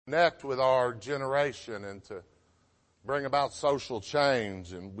connect with our generation and to bring about social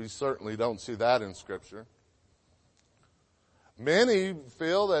change, and we certainly don't see that in Scripture. Many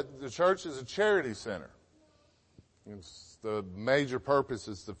feel that the church is a charity center. The major purpose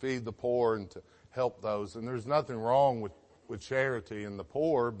is to feed the poor and to help those, and there's nothing wrong with charity and the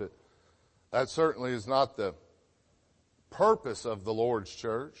poor, but that certainly is not the purpose of the Lord's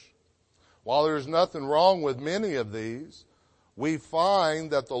church. While there's nothing wrong with many of these, we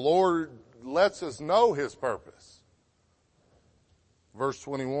find that the Lord lets us know His purpose. Verse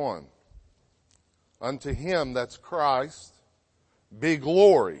 21, unto Him, that's Christ, be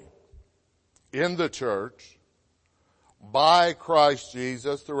glory in the church by Christ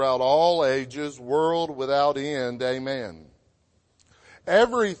Jesus throughout all ages, world without end. Amen.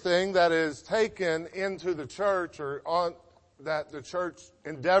 Everything that is taken into the church that the church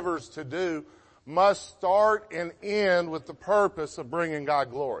endeavors to do must start and end with the purpose of bringing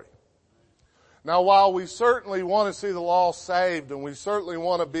God glory. Now, while we certainly want to see the lost saved and we certainly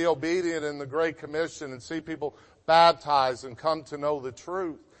want to be obedient in the Great Commission and see people baptized and come to know the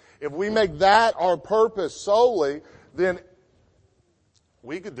truth, if we make that our purpose solely, then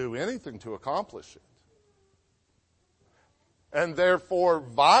we could do anything to accomplish it and therefore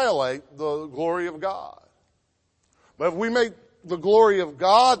violate the glory of God. But if we make the glory of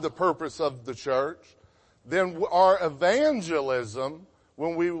God the purpose of the church, then our evangelism,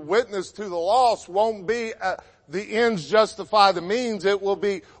 when we witness to the lost, won't be the ends justify the means. It will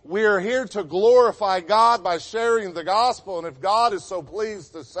be, we are here to glorify God by sharing the gospel. And if God is so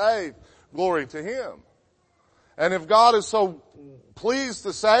pleased to save, glory to Him. And if God is so pleased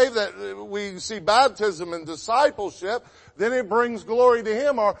to save that we see baptism and discipleship, then it brings glory to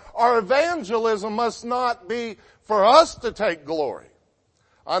Him. Our evangelism must not be for us to take glory.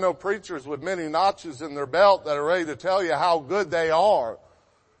 I know preachers with many notches in their belt that are ready to tell you how good they are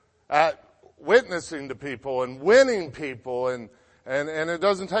at witnessing to people and winning people, and it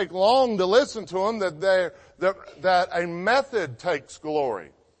doesn't take long to listen to them that a method takes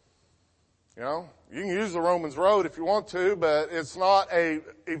glory. You know, you can use the Romans Road if you want to, but it's not a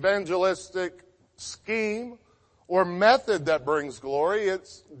evangelistic scheme or method that brings glory.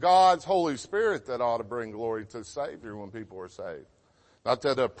 It's God's Holy Spirit that ought to bring glory to the Savior when people are saved. Not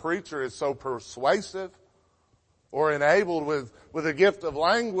that a preacher is so persuasive or enabled with a gift of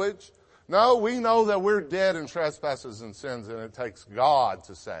language. No, we know that we're dead in trespasses and sins, and it takes God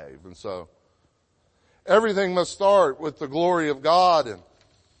to save. And so everything must start with the glory of God,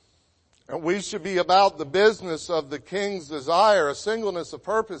 and we should be about the business of the King's desire, a singleness of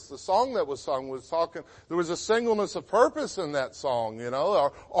purpose. The song that was sung was talking, there was a singleness of purpose in that song, you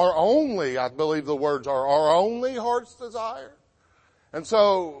know, our only, I believe the words are, our only heart's desire. And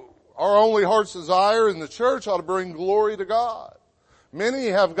so our only heart's desire in the church ought to bring glory to God. Many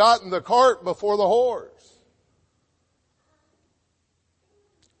have gotten the cart before the horse.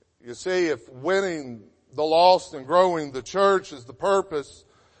 You see, if winning the lost and growing the church is the purpose,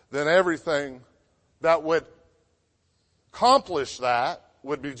 then everything that would accomplish that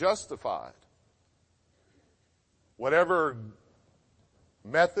would be justified. Whatever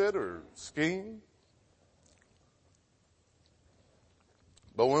method or scheme.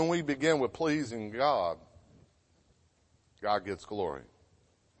 But when we begin with pleasing God, God gets glory.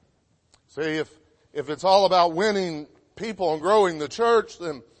 See, if it's all about winning people and growing the church,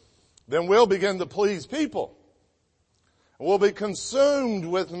 then we'll begin to please people. We'll be consumed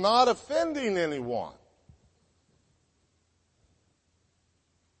with not offending anyone.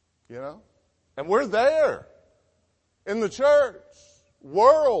 You know? And we're there in the church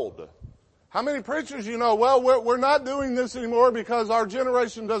world. How many preachers you know, well, we're not doing this anymore because our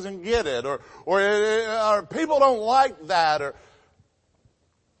generation doesn't get it, or people don't like that, or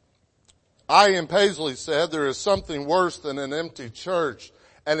I.M. Paisley said there is something worse than an empty church,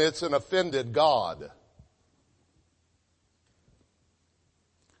 and it's an offended God.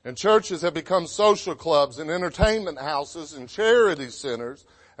 And churches have become social clubs and entertainment houses and charity centers,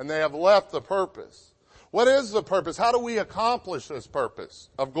 and they have left the purpose. What is the purpose? How do we accomplish this purpose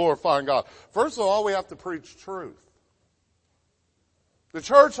of glorifying God? First of all, we have to preach truth. The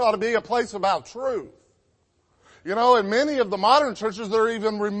church ought to be a place about truth. You know, in many of the modern churches, they're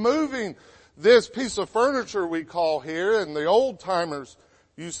even removing this piece of furniture we call here, and the old timers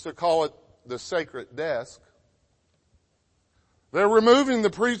used to call it the sacred desk. They're removing the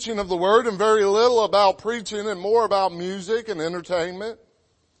preaching of the word and very little about preaching and more about music and entertainment.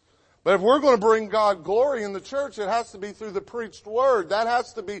 But if we're going to bring God glory in the church, it has to be through the preached word. That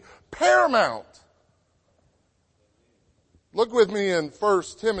has to be paramount. Look with me in 1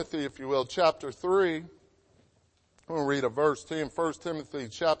 Timothy, if you will, chapter 3. I'm going to read a verse to you in 1 Timothy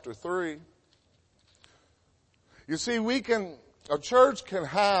chapter 3. You see, a church can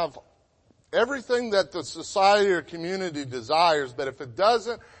have everything that the society or community desires, but if it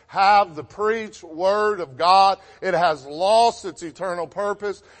doesn't have the preached word of God, it has lost its eternal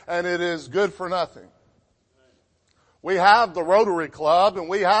purpose and it is good for nothing. We have the Rotary Club and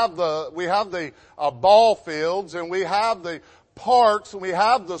we have the ball fields and we have the parks and we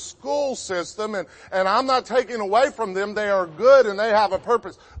have the school system and I'm not taking away from them. They are good and they have a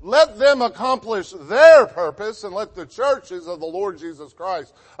purpose. Let them accomplish their purpose and let the churches of the Lord Jesus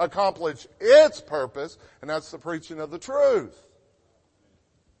Christ accomplish its purpose, and that's the preaching of the truth.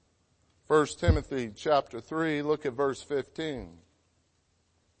 1 Timothy chapter 3, look at verse 15.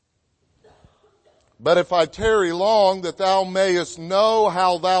 But if I tarry long, that thou mayest know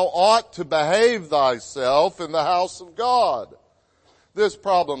how thou ought to behave thyself in the house of God. This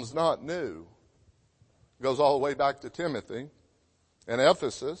problem's not new. It goes all the way back to Timothy and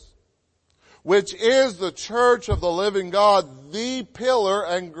Ephesus, which is the church of the living God, the pillar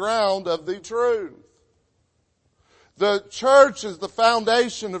and ground of the truth. The church is the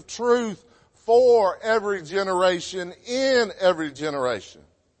foundation of truth for every generation, in every generation.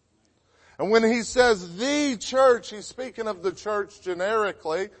 And when he says the church, he's speaking of the church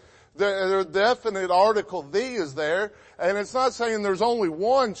generically. The definite article the is there, and it's not saying there's only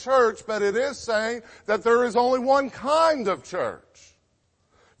one church, but it is saying that there is only one kind of church.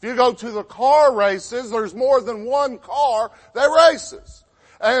 If you go to the car races, there's more than one car that races.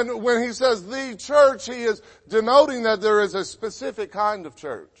 And when he says the church, he is denoting that there is a specific kind of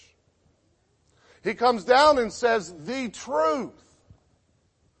church. He comes down and says the truth.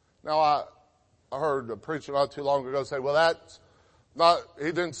 Now I heard a preacher not too long ago say, well, that's he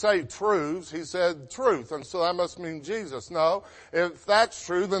didn't say truths, he said truth, and so that must mean Jesus. No, if that's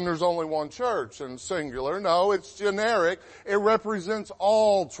true, then there's only one church, and singular. No, it's generic. It represents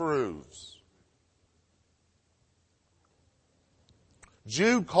all truths.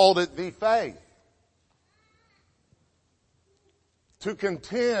 Jude called it the faith.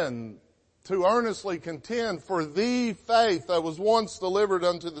 To earnestly contend for the faith that was once delivered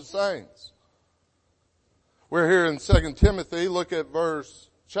unto the saints. We're here in 2 Timothy. Look at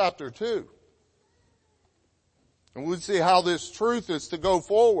chapter 2. And we'll see how this truth is to go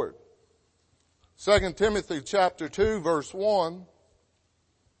forward. 2 Timothy chapter 2 verse 1.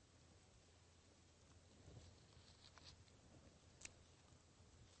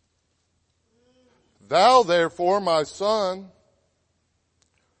 Thou therefore, my son,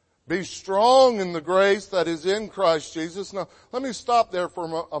 be strong in the grace that is in Christ Jesus. Now, let me stop there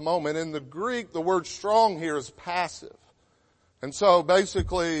for a moment. In the Greek, the word strong here is passive. And so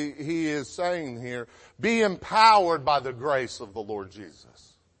basically he is saying here, be empowered by the grace of the Lord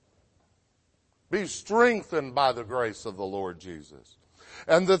Jesus. Be strengthened by the grace of the Lord Jesus.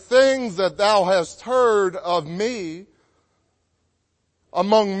 And the things that thou hast heard of me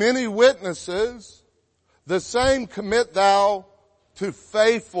among many witnesses, the same commit thou to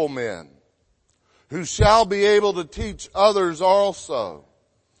faithful men, who shall be able to teach others also.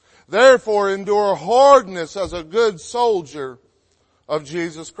 Therefore endure hardness as a good soldier of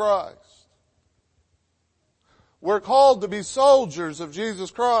Jesus Christ. We're called to be soldiers of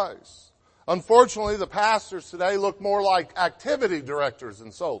Jesus Christ. Unfortunately, the pastors today look more like activity directors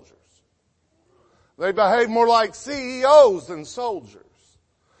than soldiers. They behave more like CEOs than soldiers.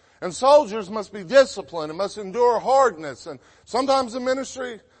 And soldiers must be disciplined and must endure hardness. And sometimes the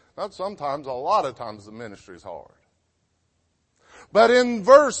ministry, not sometimes, a lot of times the ministry is hard. But in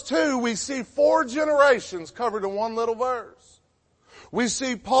verse 2, we see 4 generations covered in one little verse. We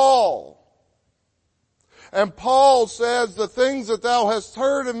see Paul. And Paul says, the things that thou hast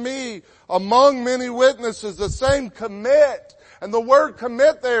heard of me among many witnesses, the same commit. And the word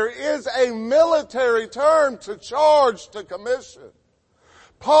commit there is a military term to charge, to commission.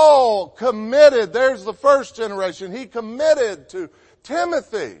 Paul committed, there's the first generation, he committed to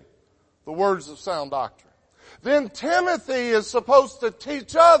Timothy the words of sound doctrine. Then Timothy is supposed to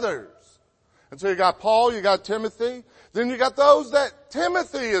teach others. And so you got Paul, you got Timothy, then you got those that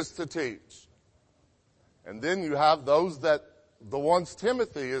Timothy is to teach. And then you have those that the ones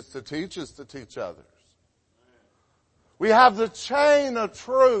Timothy is to teach others. We have the chain of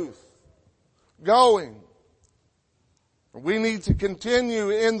truth going. We need to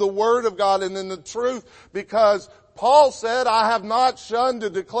continue in the Word of God and in the truth, because Paul said, I have not shunned to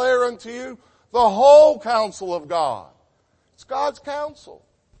declare unto you the whole counsel of God. It's God's counsel.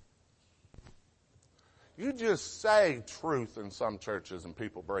 You just say truth in some churches and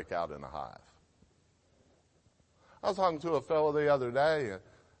people break out in a hive. I was talking to a fellow the other day.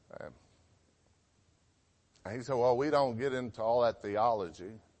 And he said, well, we don't get into all that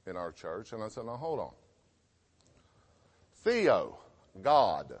theology in our church. And I said, no, hold on. Theo,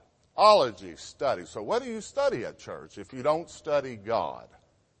 God. Ology, study. So what do you study at church if you don't study God?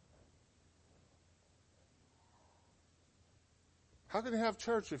 How can you have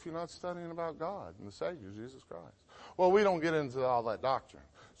church if you're not studying about God and the Savior, Jesus Christ? Well, we don't get into all that doctrine.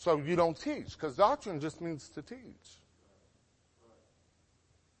 So you don't teach, because doctrine just means to teach.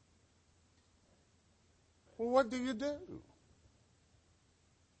 Well, what do you do?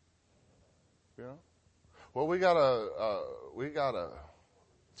 You know? Well, we got a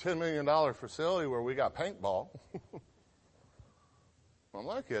 $10 million facility where we got paintball. I'm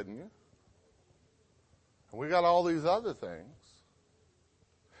not kidding you. And we got all these other things.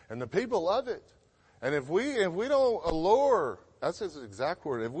 And the people love it. And if we don't allure, that's his exact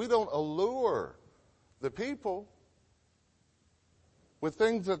word, if we don't allure the people with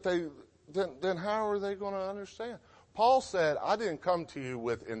things that then how are they going to understand? Paul said, I didn't come to you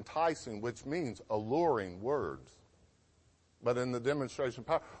with enticing, which means alluring words, but in the demonstration of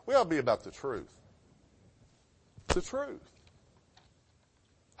power. We ought to be about the truth. The truth.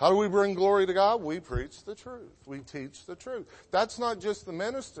 How do we bring glory to God? We preach the truth. We teach the truth. That's not just the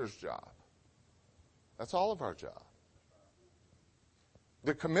minister's job. That's all of our job.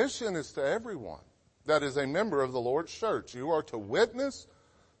 The commission is to everyone that is a member of the Lord's church. You are to witness,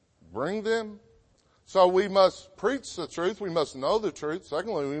 bring them. So we must preach the truth. We must know the truth.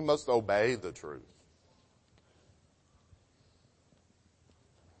 Secondly, we must obey the truth.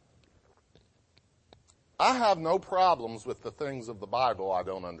 I have no problems with the things of the Bible I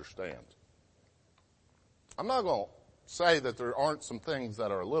don't understand. I'm not going to say that there aren't some things that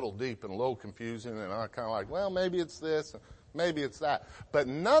are a little deep and a little confusing, and I'm kind of like, well, maybe it's this, maybe it's that. But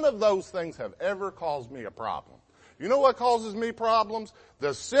none of those things have ever caused me a problem. You know what causes me problems?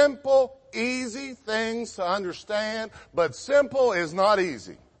 The simple, easy things to understand, but simple is not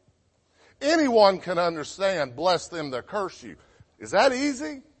easy. Anyone can understand, bless them that curse you. Is that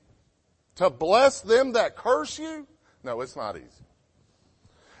easy? To bless them that curse you? No, it's not easy.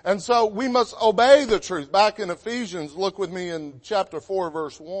 And so we must obey the truth. Back in Ephesians, look with me in chapter 4,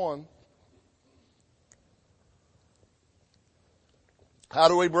 verse 1. How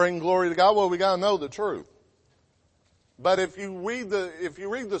do we bring glory to God? Well, we got to know the truth. But if you read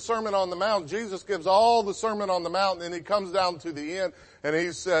the Sermon on the Mount, Jesus gives all the Sermon on the Mount, and he comes down to the end, and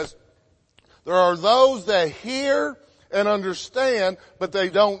he says, there are those that hear and understand, but they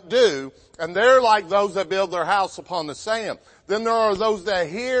don't do. And they're like those that build their house upon the sand. Then there are those that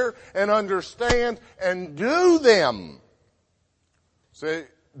hear and understand and do them. See,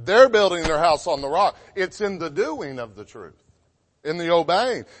 they're building their house on the rock. It's in the doing of the truth. In the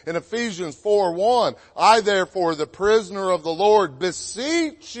obeying. In Ephesians 4:1, I therefore, the prisoner of the Lord,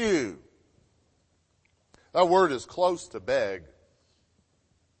 beseech you. That word is close to beg.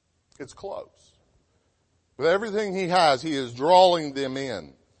 It's close. With everything he has, he is drawing them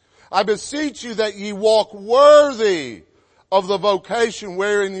in. I beseech you that ye walk worthy of the vocation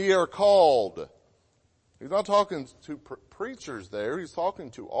wherein ye are called. He's not talking to preachers there. He's talking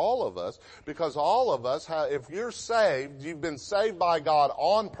to all of us, because all of us have, if you're saved, you've been saved by God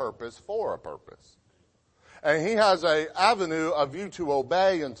on purpose for a purpose. And he has an avenue of you to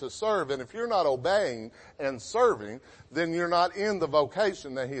obey and to serve. And if you're not obeying and serving, then you're not in the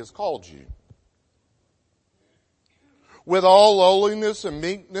vocation that he has called you. With all lowliness and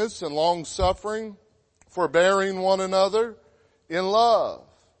meekness and long-suffering, forbearing one another in love.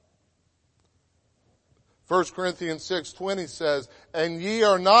 1 Corinthians 6:20 says, and ye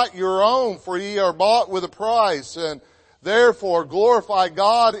are not your own, for ye are bought with a price, and therefore glorify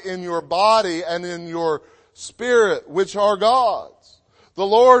God in your body and in your spirit, which are God's. The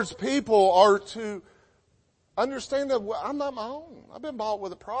Lord's people are to understand that I'm not my own. I've been bought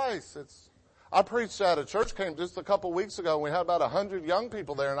with a price. I preached at a church camp just a couple weeks ago, and we had about 100 young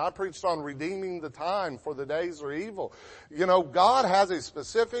people there, and I preached on redeeming the time, for the days are evil. You know, God has a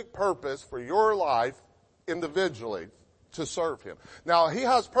specific purpose for your life individually to serve him. Now, he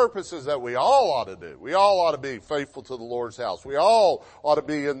has purposes that we all ought to do. We all ought to be faithful to the Lord's house. We all ought to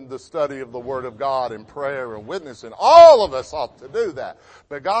be in the study of the Word of God and prayer and witnessing. All of us ought to do that.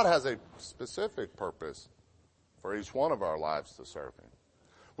 But God has a specific purpose for each one of our lives to serve him.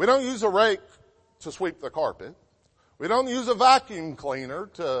 We don't use a rake to sweep the carpet. We don't use a vacuum cleaner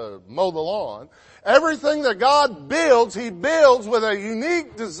to mow the lawn. Everything that God builds, he builds with a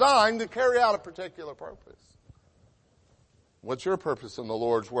unique design to carry out a particular purpose. What's your purpose in the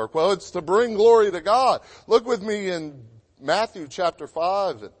Lord's work? Well, it's to bring glory to God. Look with me in Matthew chapter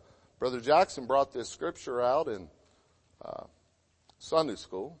 5. Brother Jackson brought this scripture out in Sunday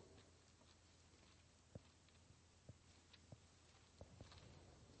school.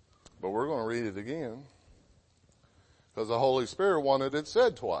 But we're going to read it again because the Holy Spirit wanted it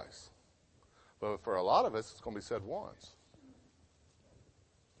said twice. But for a lot of us, it's going to be said once.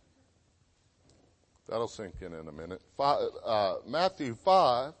 That'll sink in a minute. Matthew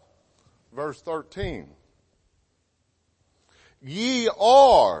 5, verse 13. Ye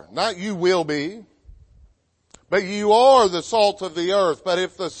are, not you will be, but you are the salt of the earth. But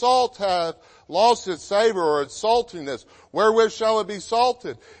if the salt hath lost its savor or its saltiness, wherewith shall it be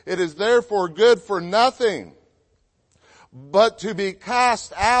salted? It is therefore good for nothing, but to be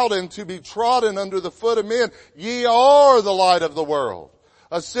cast out and to be trodden under the foot of men. Ye are the light of the world.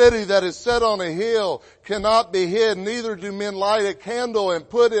 A city that is set on a hill cannot be hid, neither do men light a candle and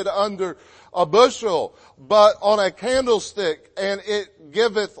put it under a bushel, but on a candlestick, and it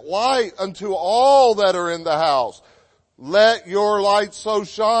giveth light unto all that are in the house. Let your light so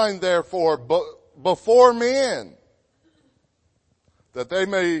shine, therefore, before men, that they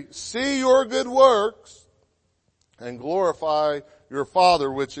may see your good works and glorify your Father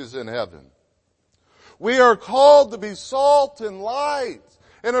which is in heaven. We are called to be salt and light.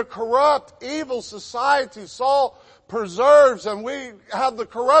 In a corrupt, evil society, salt preserves, and we have the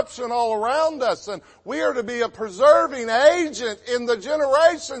corruption all around us, and we are to be a preserving agent in the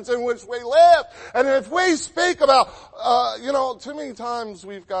generations in which we live. And if we speak about, too many times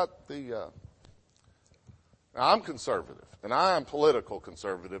we've got the, I'm conservative, and I am political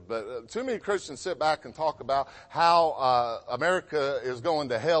conservative, but too many Christians sit back and talk about how America is going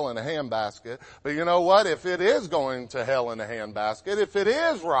to hell in a handbasket. But you know what? If it is going to hell in a handbasket, if it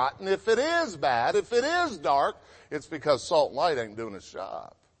is rotten, if it is bad, if it is dark, it's because salt and light ain't doing its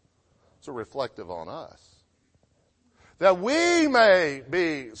job. It's a reflective on us. That we may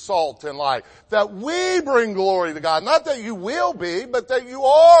be salt and light. That we bring glory to God. Not that you will be, but that you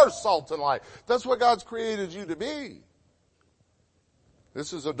are salt and light. That's what God's created you to be.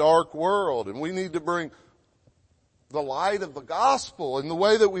 This is a dark world, and we need to bring the light of the gospel in the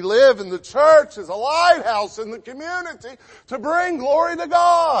way that we live, and the church is a lighthouse in the community to bring glory to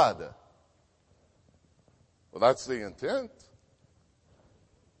God. Well, that's the intent.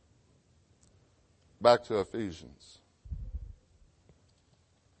 Back to Ephesians.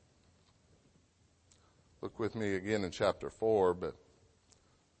 Look with me again in chapter 4, but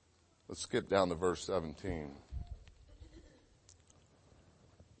let's skip down to verse 17.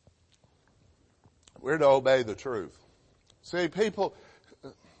 We're to obey the truth. See,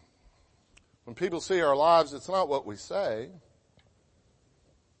 when people see our lives, it's not what we say.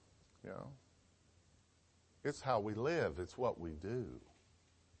 It's how we live. It's what we do.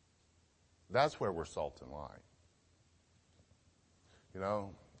 That's where we're salt and light.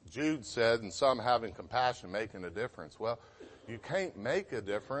 Jude said, and some having compassion, making a difference. Well, you can't make a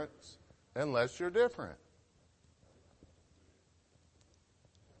difference unless you're different.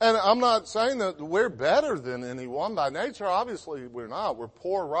 And I'm not saying that we're better than anyone by nature. Obviously, we're not. We're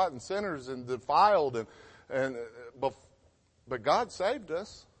poor, rotten sinners and defiled, but God saved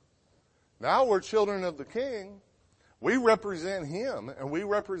us. Now we're children of the King. We represent Him, and we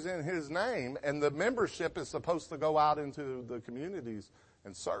represent His name, and the membership is supposed to go out into the communities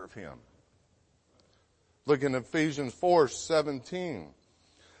and serve Him. Look in Ephesians 4:17.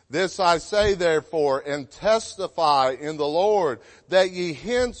 This I say therefore, and testify in the Lord, that ye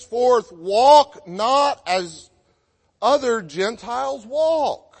henceforth walk not as other Gentiles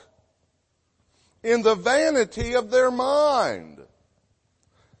walk, in the vanity of their mind.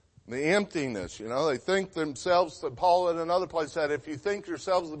 The emptiness, they think themselves, Paul in another place said, if you think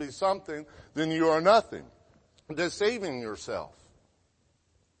yourselves to be something, then you are nothing. Deceiving yourself.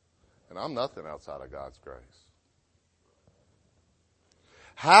 And I'm nothing outside of God's grace.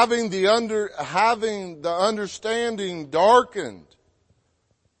 Having the understanding darkened.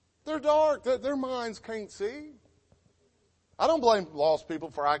 They're dark. Their minds can't see. I don't blame lost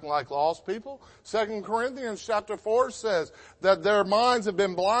people for acting like lost people. 2 Corinthians chapter 4 says that their minds have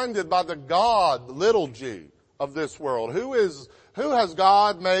been blinded by the God, little g, of this world. Who has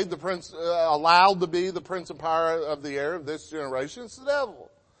God made the prince, allowed to be the prince and power of the air of this generation? It's the devil.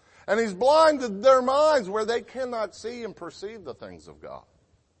 And he's blinded their minds where they cannot see and perceive the things of God.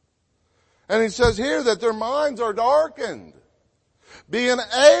 And he says here that their minds are darkened, being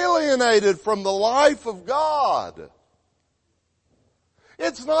alienated from the life of God.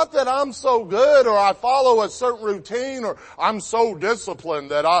 It's not that I'm so good or I follow a certain routine or I'm so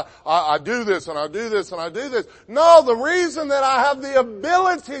disciplined that I do this and I do this and I do this. No, the reason that I have the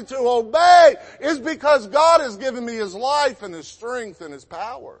ability to obey is because God has given me His life and His strength and His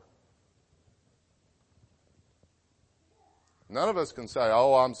power. None of us can say,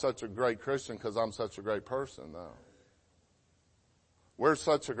 oh, I'm such a great Christian because I'm such a great person. No. We're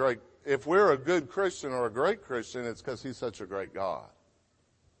such a great if we're a good Christian or a great Christian, it's because He's such a great God.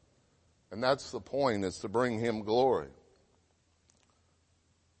 And that's the point, is to bring Him glory.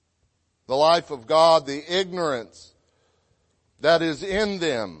 The life of God, the ignorance that is in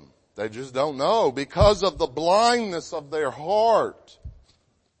them, they just don't know because of the blindness of their heart,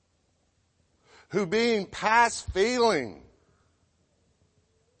 who being past feeling,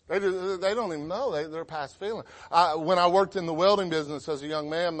 they don't even know they're past feeling. When I worked in the welding business as a young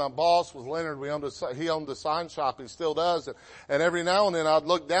man, my boss was Leonard. He owned a sign shop. He still does. And every now and then I'd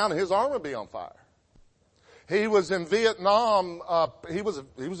look down and his arm would be on fire. He was in Vietnam. He was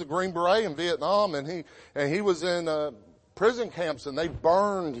a Green Beret in Vietnam, and he was in prison camps, and they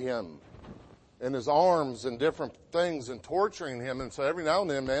burned him in his arms and different things and torturing him. And so every now and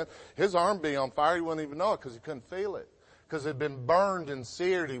then, man, his arm be on fire. He wouldn't even know it because he couldn't feel it. Because it had been burned and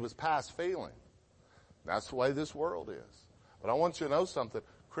seared, he was past feeling. That's the way this world is. But I want you to know something.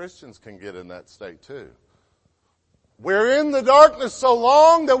 Christians can get in that state too. We're in the darkness so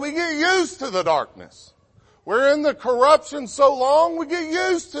long that we get used to the darkness. We're in the corruption so long we get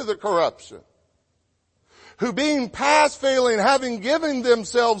used to the corruption. Who being past feeling, having given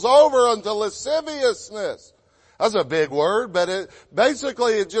themselves over unto lasciviousness. That's a big word, but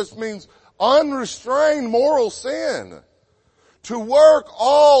it just means unrestrained moral sin. To work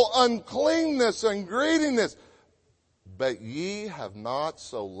all uncleanness and greediness. But ye have not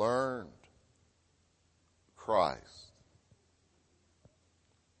so learned Christ.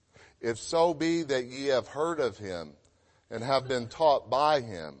 If so be that ye have heard of Him and have been taught by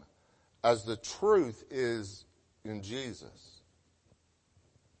Him, as the truth is in Jesus,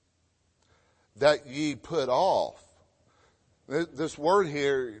 that ye put off. This word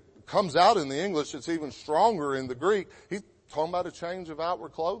here comes out in the English. It's even stronger in the Greek. He's talking about a change of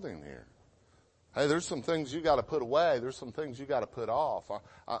outward clothing here. Hey, there's some things you got to put away. There's some things you got to put off.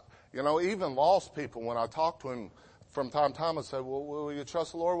 Even lost people, when I talk to them from time to time, I say, well, will you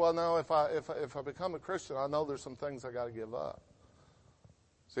trust the Lord? Well, no, if I become a Christian, I know there's some things I got to give up.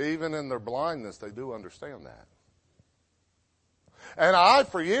 See, even in their blindness, they do understand that. And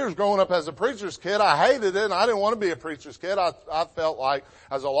for years growing up as a preacher's kid, I hated it, and I didn't want to be a preacher's kid. I felt like,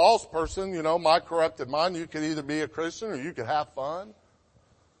 as a lost person, my corrupted mind, you could either be a Christian or you could have fun.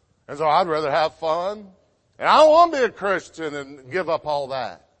 And so I'd rather have fun. And I don't want to be a Christian and give up all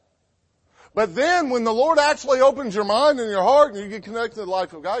that. But then when the Lord actually opens your mind and your heart and you get connected to the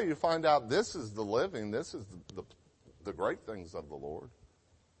life of God, you find out this is the living, this is the great things of the Lord.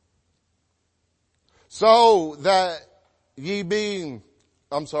 So that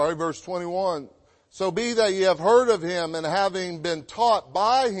verse 21. So be that ye have heard of Him and having been taught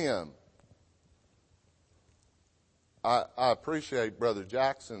by Him. I appreciate Brother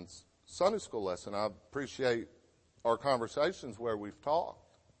Jackson's Sunday school lesson. I appreciate our conversations where we've talked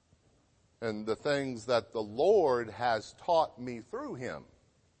and the things that the Lord has taught me through Him.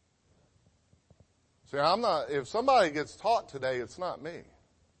 See, if somebody gets taught today, it's not me.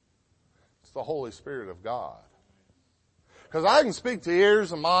 It's the Holy Spirit of God. Because I can speak to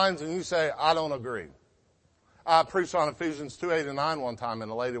ears and minds and you say, I don't agree. I preached on Ephesians 2:8 and 9 one time,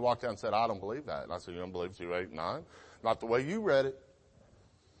 and a lady walked down and said, I don't believe that. And I said, you don't believe 2:8 and 9? Not the way you read it.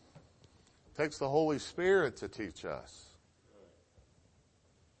 It takes the Holy Spirit to teach us.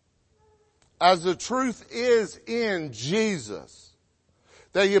 As the truth is in Jesus,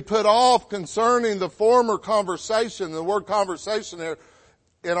 that you put off concerning the former conversation, the word conversation there,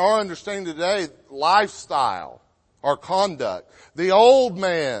 in our understanding today, lifestyle or conduct. The old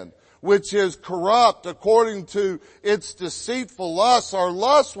man, which is corrupt according to its deceitful lusts. Our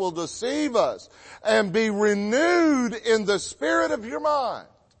lust will deceive us, and be renewed in the spirit of your mind.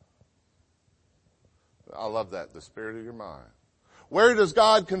 I love that, the spirit of your mind. Where does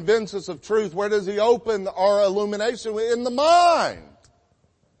God convince us of truth? Where does He open our illumination? In the mind.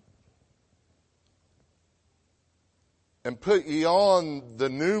 And put ye on the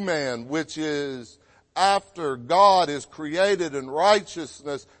new man, which is after God is created in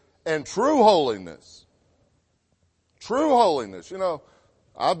righteousness and true holiness. True holiness.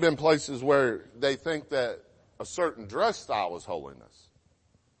 I've been places where they think that a certain dress style is holiness.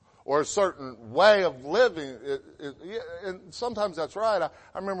 Or a certain way of living. And sometimes that's right.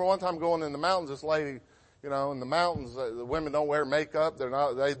 I remember one time going in the mountains, this lady, in the mountains, the women don't wear makeup.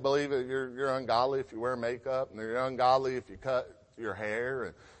 They believe that you're ungodly if you wear makeup, and you're ungodly if you cut your hair,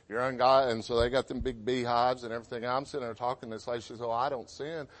 and you're ungodly. And so they got them big beehives and everything. And I'm sitting there talking to this lady. She says, I don't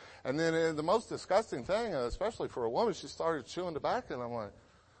sin. And then the most disgusting thing, especially for a woman, she started chewing tobacco. And I'm like,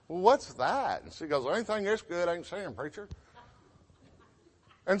 well, what's that? And she goes, well, anything that's good ain't sin, preacher.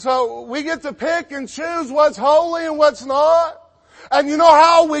 And so we get to pick and choose what's holy and what's not. And you know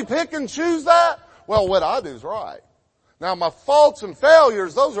how we pick and choose that? Well, what I do is right. Now my faults and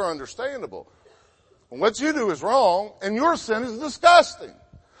failures, those are understandable. And what you do is wrong, and your sin is disgusting.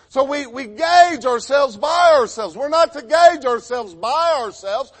 So we gauge ourselves by ourselves. We're not to gauge ourselves by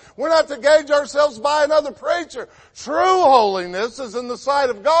ourselves. We're not to gauge ourselves by another preacher. True holiness is in the sight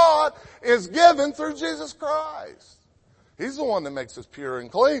of God is given through Jesus Christ. He's the one that makes us pure and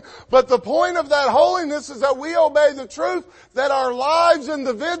clean. But the point of that holiness is that we obey the truth, that our lives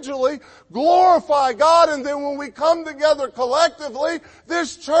individually glorify God, and then when we come together collectively,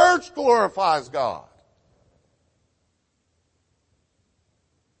 this church glorifies God.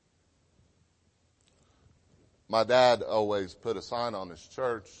 My dad always put a sign on his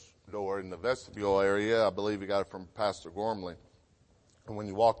church door in the vestibule area. I believe he got it from Pastor Gormley. And when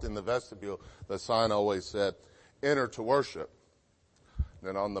you walked in the vestibule, the sign always said, "Enter to worship."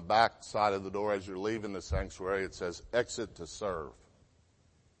 Then on the back side of the door as you're leaving the sanctuary, it says, "Exit to serve."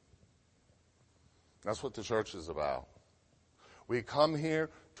 That's what the church is about. We come here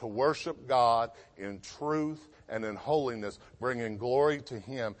to worship God in truth and in holiness, bringing glory to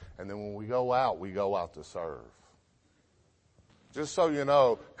Him. And then when we go out to serve. Just so you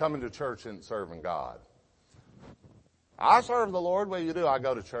know, coming to church isn't serving God. I serve the Lord. What do you do? I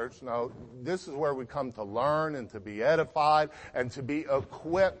go to church. No, this is where we come to learn and to be edified and to be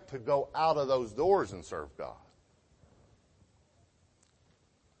equipped to go out of those doors and serve God.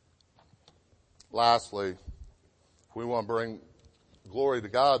 Lastly, if we want to bring glory to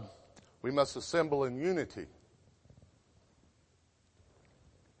God, we must assemble in unity.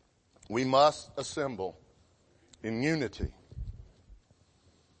 We must assemble in unity.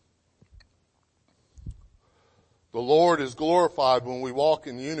 The Lord is glorified when we walk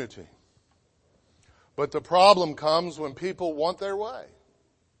in unity. But the problem comes when people want their way.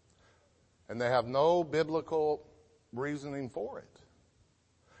 And they have no biblical reasoning for it.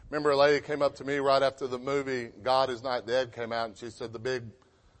 Remember a lady came up to me right after the movie God Is Not Dead came out, and she said the big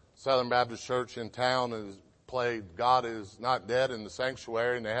Southern Baptist church in town has played God Is Not Dead in the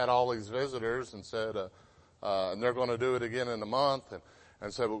sanctuary, and they had all these visitors and said, and they're going to do it again in a month.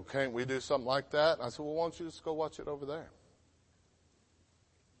 And said, "Well, can't we do something like that?" And I said, "Well, why don't you just go watch it over there?"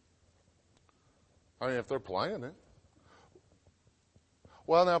 I mean, if they're playing it.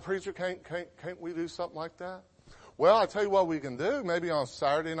 "Well, now, preacher, can't we do something like that?" "Well, I tell you what we can do. Maybe on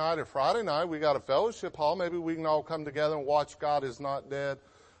Saturday night or Friday night, we got a fellowship hall. Maybe we can all come together and watch God Is Not Dead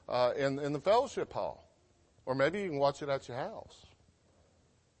in the fellowship hall. Or maybe you can watch it at your house."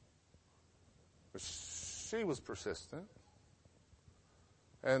 But she was persistent.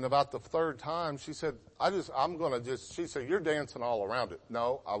 And about the third time, she said, she said, "You're dancing all around it."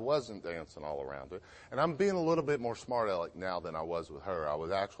 No, I wasn't dancing all around it. And I'm being a little bit more smart aleck now than I was with her. I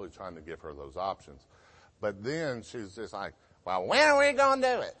was actually trying to give her those options. But then she's just like, "Well, when are we going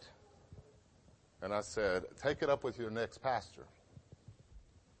to do it?" And I said, "Take it up with your next pastor."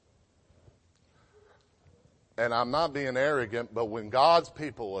 And I'm not being arrogant, but when God's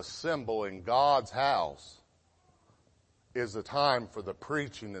people assemble in God's house, is the time for the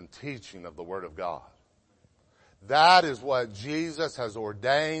preaching and teaching of the Word of God. That is what Jesus has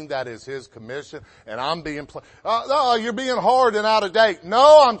ordained. That is His commission. And I'm being, you're being hard and out of date.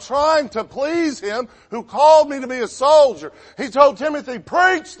 No, I'm trying to please Him who called me to be a soldier. He told Timothy,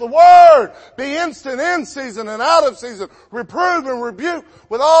 "Preach the Word. Be instant in season and out of season. Reprove and rebuke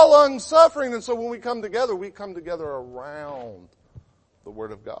with all long-suffering." And so when we come together around the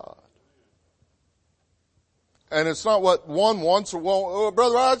Word of God. And it's not what one wants or won't. "Oh,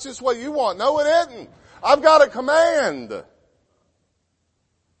 brother, that's just what you want." No, it isn't. I've got a command.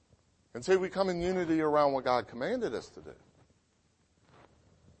 And see, we come in unity around what God commanded us to do.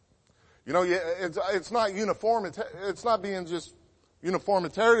 You know, it's not uniformity. It's not being just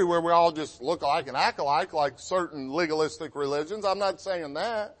uniformitary where we all just look alike and act alike like certain legalistic religions. I'm not saying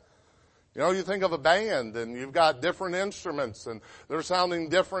that. You know, you think of a band and you've got different instruments and they're sounding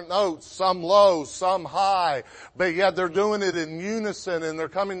different notes, some low, some high, but yet they're doing it in unison and they're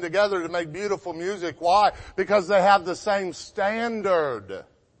coming together to make beautiful music. Why? Because they have the same standard.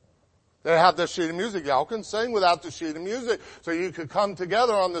 They have the sheet of music. Y'all can sing without the sheet of music. So you could come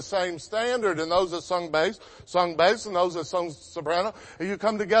together on the same standard, and those that sung bass, and those that sung soprano. And you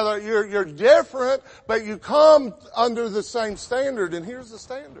come together, you're different, but you come under the same standard, and here's the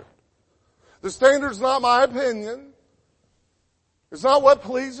standard. The standard's not my opinion. It's not what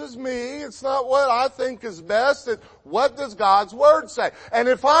pleases me. It's not what I think is best. It's what does God's Word say? And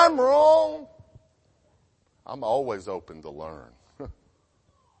if I'm wrong, I'm always open to learn.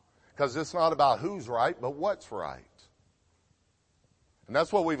 Because it's not about who's right, but what's right. And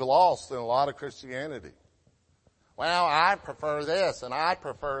that's what we've lost in a lot of Christianity. Well, I prefer this and I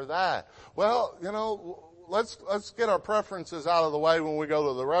prefer that. Well, let's get our preferences out of the way when we go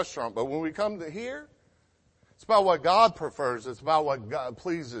to the restaurant. But when we come to here, it's about what God prefers. It's about what God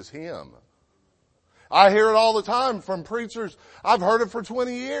pleases Him. I hear it all the time from preachers. I've heard it for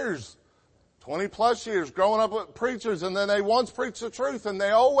 20 years. 20 plus years growing up with preachers, and then they once preach the truth and they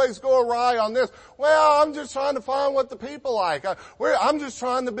always go awry on this. Well, I'm just trying to find what the people like. I'm just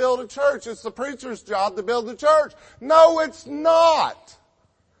trying to build a church. It's the preacher's job to build the church. No, it's not.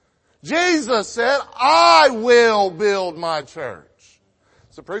 Jesus said, I will build my church.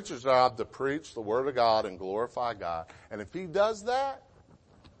 It's the preacher's job to preach the Word of God and glorify God. And if he does that,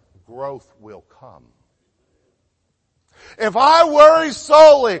 growth will come. If I worry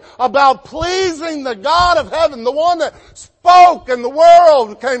solely about pleasing the God of heaven, the one that spoke and the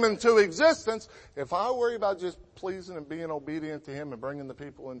world came into existence, if I worry about just pleasing and being obedient to Him and bringing the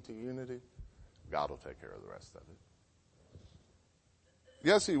people into unity, God will take care of the rest of it.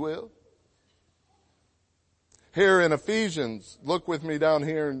 Yes, He will. Here in Ephesians, look with me down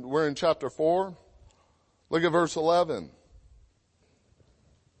here, and we're in chapter 4. Look at verse 11.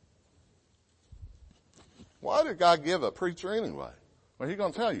 Why did God give a preacher anyway? Well, He's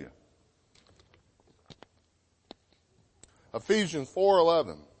going to tell you. Ephesians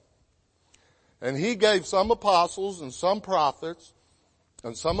 4:11. And He gave some apostles and some prophets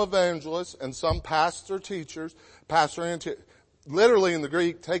and some evangelists and some pastor teachers. Literally in the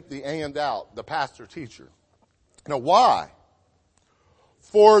Greek, take the and out, the pastor teacher. Now why?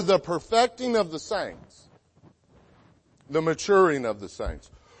 For the perfecting of the saints. The maturing of the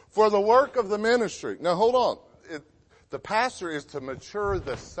saints. For the work of the ministry. Now hold on. The pastor is to mature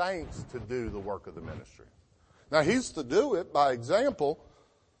the saints to do the work of the ministry. Now he's to do it by example.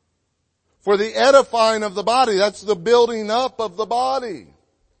 For the edifying of the body. That's the building up of the body.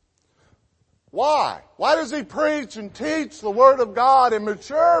 Why? Why does he preach and teach the Word of God and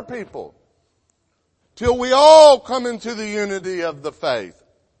mature people? Till we all come into the unity of the faith.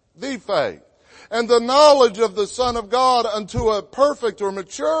 The faith. And the knowledge of the Son of God unto a perfect or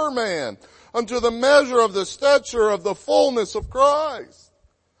mature man, unto the measure of the stature of the fullness of Christ.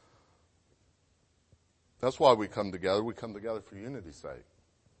 That's why we come together. We come together for unity's sake.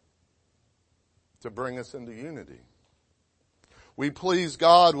 To bring us into unity. We please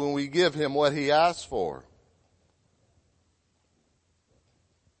God when we give Him what He asks for.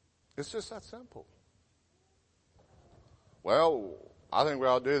 It's just that simple. Well, I think we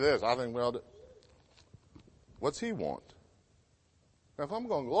ought to do this. I think we ought to. What's He want? Now, if I'm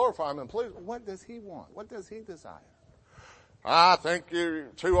going to glorify Him and please, what does He want? What does He desire? I think you're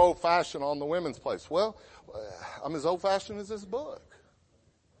too old-fashioned on the women's place. Well, I'm as old-fashioned as this book.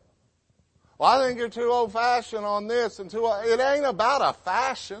 Well, I think you're too old-fashioned on this and it ain't about a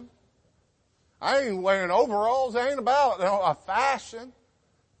fashion. I ain't wearing overalls. It ain't about a fashion.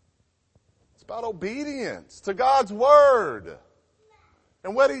 It's about obedience to God's Word.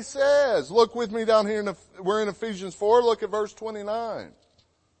 And what He says. Look with me down here. We're in Ephesians 4. Look at verse 29.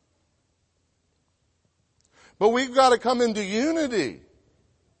 But we've got to come into unity.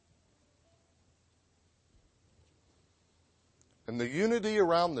 And the unity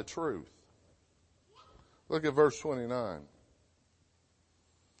around the truth. Look at verse 29.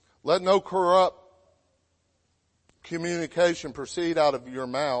 Let no corrupt communication proceed out of your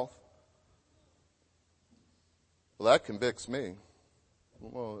mouth. Well, that convicts me.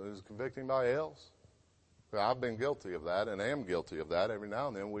 Well, is it convicting anybody else? Well, I've been guilty of that and am guilty of that. Every now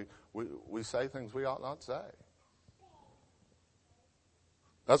and then we say things we ought not say.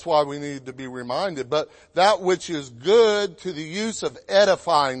 That's why we need to be reminded. But that which is good to the use of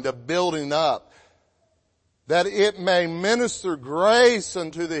edifying, to building up, that it may minister grace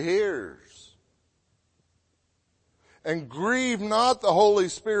unto the hearers. And grieve not the Holy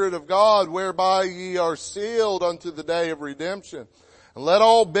Spirit of God, whereby ye are sealed unto the day of redemption. And let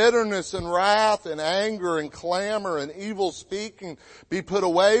all bitterness and wrath and anger and clamor and evil speaking be put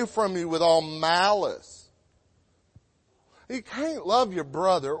away from you with all malice. You can't love your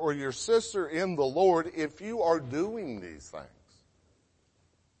brother or your sister in the Lord if you are doing these things.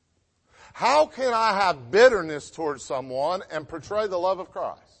 How can I have bitterness towards someone and portray the love of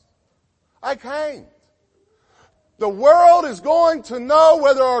Christ? I can't. The world is going to know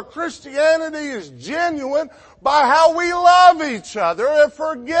whether our Christianity is genuine by how we love each other and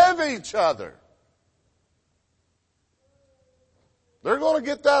forgive each other. They're going to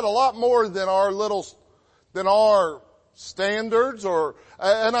get that a lot more than our standards,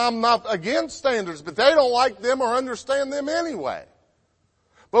 and I'm not against standards, but they don't like them or understand them anyway.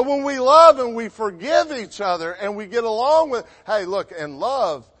 But when we love and we forgive each other and we get along with, hey, look, and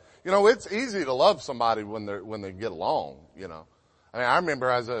love, You know, it's easy to love somebody when they get along, you know. I mean, I remember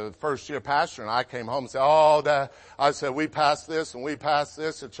as a first year pastor and I came home and said, I said, we passed this and we passed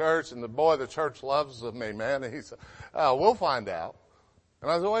this at church and the church loves me, man. And he said, we'll find out. And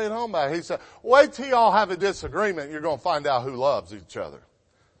I said, what are you talking about? He said, wait till y'all have a disagreement. You're going to find out who loves each other.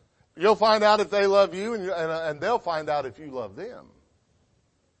 You'll find out if they love you and they'll find out if you love them.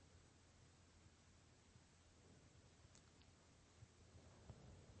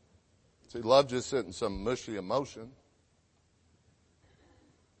 See, love just isn't some mushy emotion.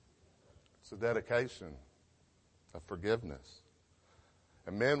 It's a dedication of forgiveness.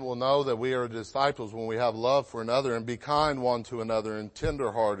 And men will know that we are disciples when we have love for another and be kind one to another and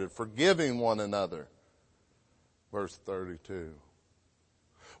tenderhearted, forgiving one another. Verse 32.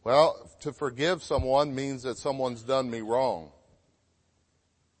 Well, to forgive someone means that someone's done me wrong.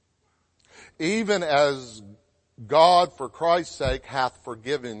 Even as God, for Christ's sake, hath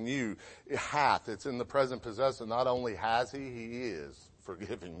forgiven you. It's in the present possessive. Not only has he is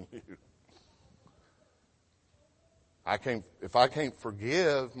forgiving you. If I can't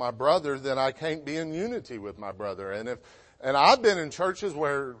forgive my brother, then I can't be in unity with my brother. And I've been in churches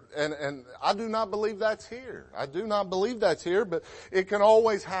where, and I do not believe that's here. I do not believe that's here, but it can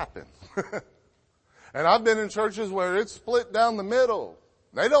always happen. And I've been in churches where it's split down the middle.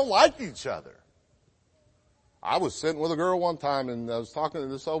 They don't like each other. I was sitting with a girl one time and I was talking to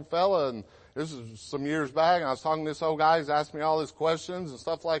this old fella, and this was some years back, and I was talking to this old guy. He's asked me all his questions and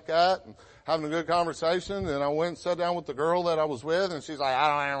stuff like that, and having a good conversation. And I went and sat down with the girl that I was with, and she's like, I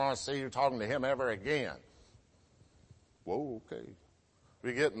don't ever want to see you talking to him ever again. Whoa, okay.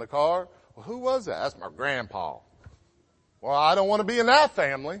 We get in the car. Well, who was that? That's my grandpa. Well, I don't want to be in that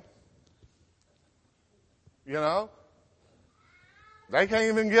family. You know? They can't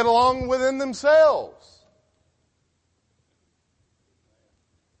even get along within themselves.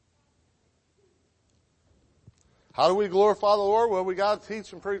 How do we glorify the Lord? Well, we got to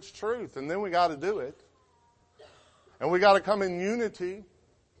teach and preach truth, and then we got to do it. And we got to come in unity.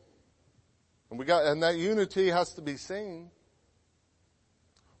 And that unity has to be seen.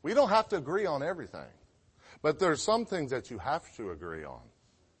 We don't have to agree on everything. But there's some things that you have to agree on.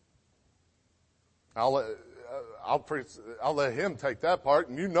 I'll let him take that part,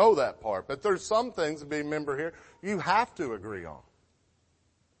 and you know that part. But there's some things, to be a member here, you have to agree on.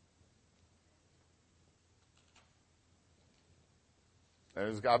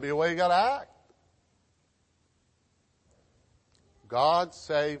 There's got to be a way you got to act. God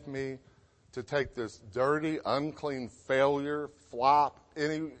saved me to take this dirty, unclean failure, flop,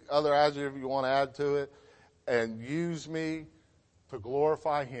 any other adjective you want to add to it, and use me to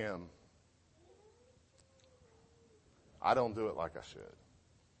glorify Him. I don't do it like I should.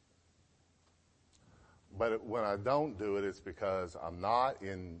 But when I don't do it, it's because I'm not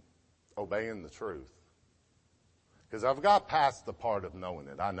obeying the truth. Because I've got past the part of knowing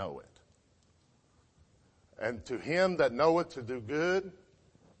it. I know it. And to him that knoweth to do good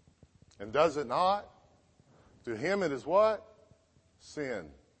and does it not, to him it is what? Sin.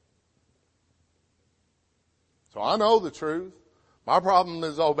 So I know the truth. My problem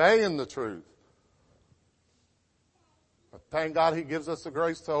is obeying the truth. But thank God He gives us the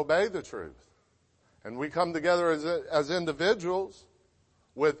grace to obey the truth. And we come together as individuals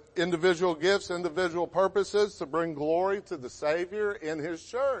with individual gifts, individual purposes to bring glory to the Savior in His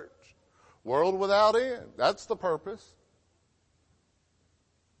church. World without end. That's the purpose.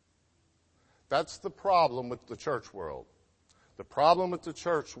 That's the problem with the church world. The problem with the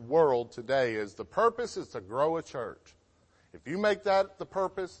church world today is the purpose is to grow a church. If you make that the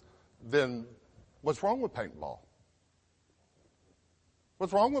purpose, then what's wrong with paintball?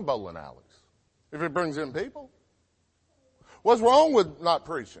 What's wrong with bowling alleys? If it brings in people. What's wrong with not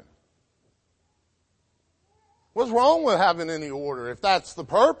preaching? What's wrong with having any order? If that's the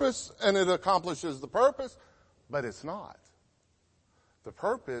purpose and it accomplishes the purpose, but it's not. The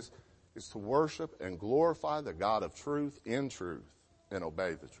purpose is to worship and glorify the God of truth in truth and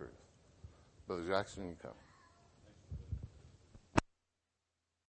obey the truth. Brother Jackson, you come.